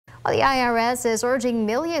Well, the IRS is urging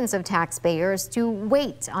millions of taxpayers to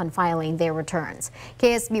wait on filing their returns.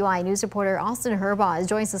 KSBY News reporter Austin Herbaugh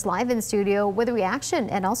joins us live in studio with a reaction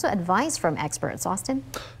and also advice from experts. Austin?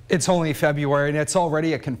 It's only February and it's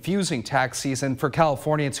already a confusing tax season for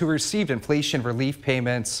Californians who received inflation relief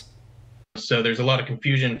payments. So there's a lot of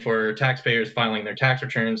confusion for taxpayers filing their tax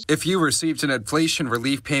returns. If you received an inflation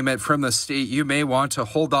relief payment from the state, you may want to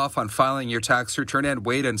hold off on filing your tax return and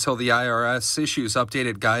wait until the IRS issues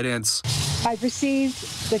updated guidance. I've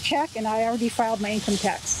received the check and I already filed my income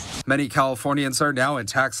tax. Many Californians are now in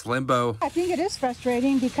tax limbo. I think it is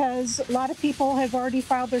frustrating because a lot of people have already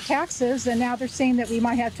filed their taxes and now they're saying that we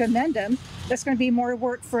might have to amend them. That's going to be more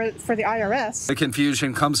work for the IRS. The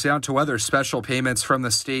confusion comes down to whether special payments from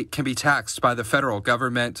the state can be taxed by the federal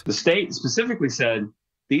government. The state specifically said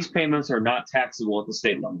these payments are not taxable at the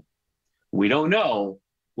state level. We don't know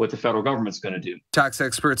what the federal government's going to do. Tax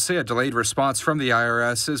experts say a delayed response from the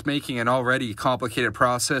IRS is making an already complicated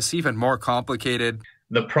process even more complicated.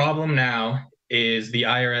 The problem now is the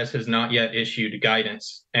IRS has not yet issued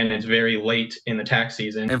guidance, and it's very late in the tax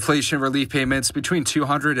season. Inflation relief payments between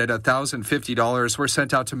 $200 and $1,050 were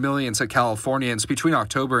sent out to millions of Californians between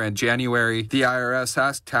October and January. The IRS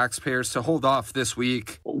asked taxpayers to hold off this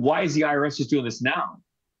week. Why is the IRS just doing this now?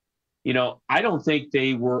 You know, I don't think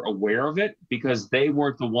they were aware of it because they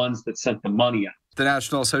weren't the ones that sent the money out. The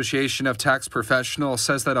National Association of Tax Professionals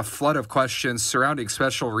says that a flood of questions surrounding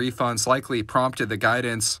special refunds likely prompted the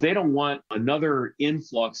guidance. They don't want another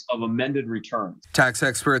influx of amended returns. Tax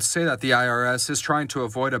experts say that the IRS is trying to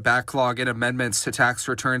avoid a backlog in amendments to tax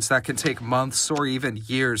returns that can take months or even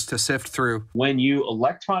years to sift through. When you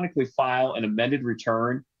electronically file an amended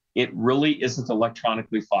return, it really isn't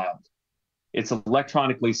electronically filed. It's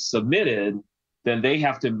electronically submitted, then they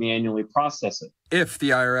have to manually process it. If the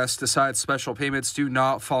IRS decides special payments do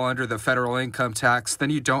not fall under the federal income tax, then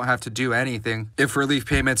you don't have to do anything. If relief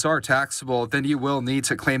payments are taxable, then you will need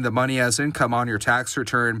to claim the money as income on your tax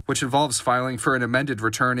return, which involves filing for an amended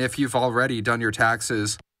return if you've already done your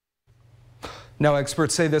taxes. Now,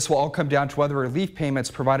 experts say this will all come down to whether relief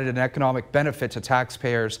payments provided an economic benefit to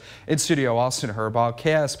taxpayers. In studio, Austin Herbaugh,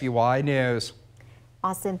 KSBY News.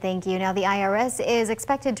 Austin, thank you. Now, the IRS is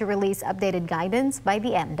expected to release updated guidance by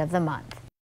the end of the month.